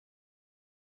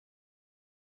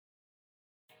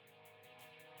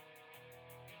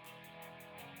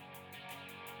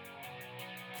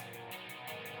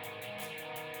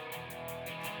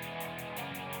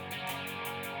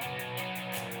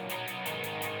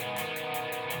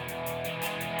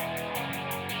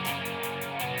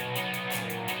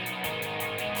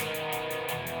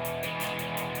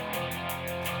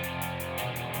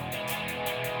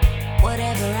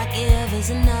Whatever I give is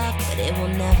enough, but it will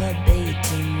never be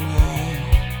too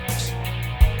much.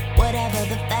 Whatever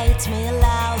the fates may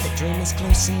allow, the dream is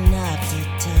close enough to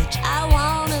touch. I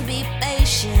wanna be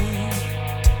patient.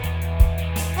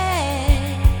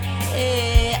 Hey,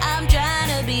 hey, I'm trying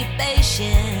to be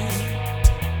patient.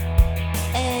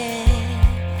 Hey,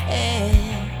 hey.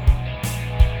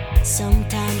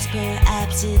 Sometimes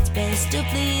perhaps it's best to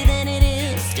flee than it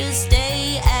is to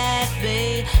stay at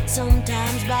bay.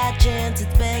 Sometimes by chance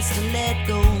it's best to let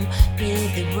go,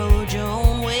 pave the road your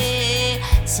own way.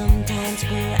 Sometimes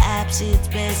perhaps it's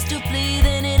best to flee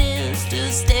than it is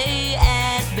to stay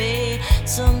at bay.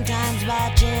 Sometimes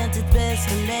by chance it's best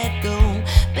to let go,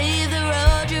 pave the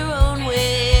road your own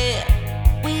way.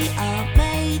 We are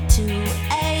made to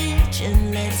age,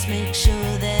 and let's make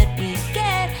sure that we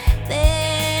get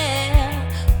there.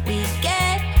 We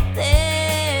get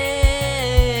there.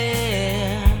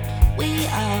 We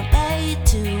are made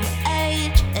to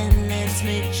age, and let's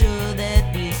make sure that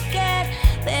we get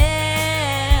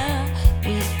there.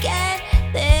 We get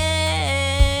there.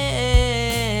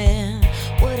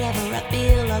 Whatever I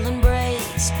feel, I'll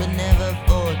embrace, but never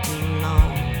for too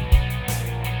long.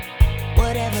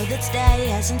 Whatever this day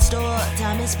has in store,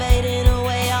 time is fading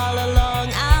away all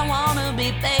along. I wanna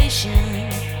be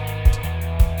patient.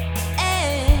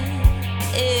 Hey,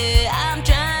 hey, I'm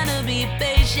trying to be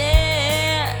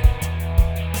patient.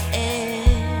 Hey,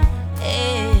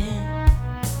 hey.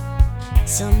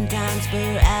 Sometimes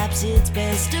perhaps it's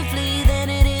best to flee than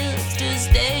it is to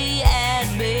stay at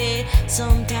bay.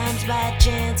 Sometimes by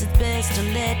chance it's best to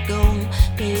let go,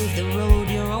 pave the road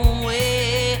your own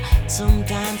way.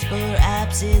 Sometimes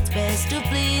perhaps it's best to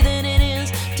flee than it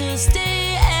is to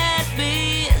stay at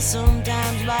bay.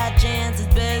 Sometimes by chance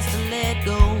it's best to let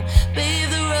go,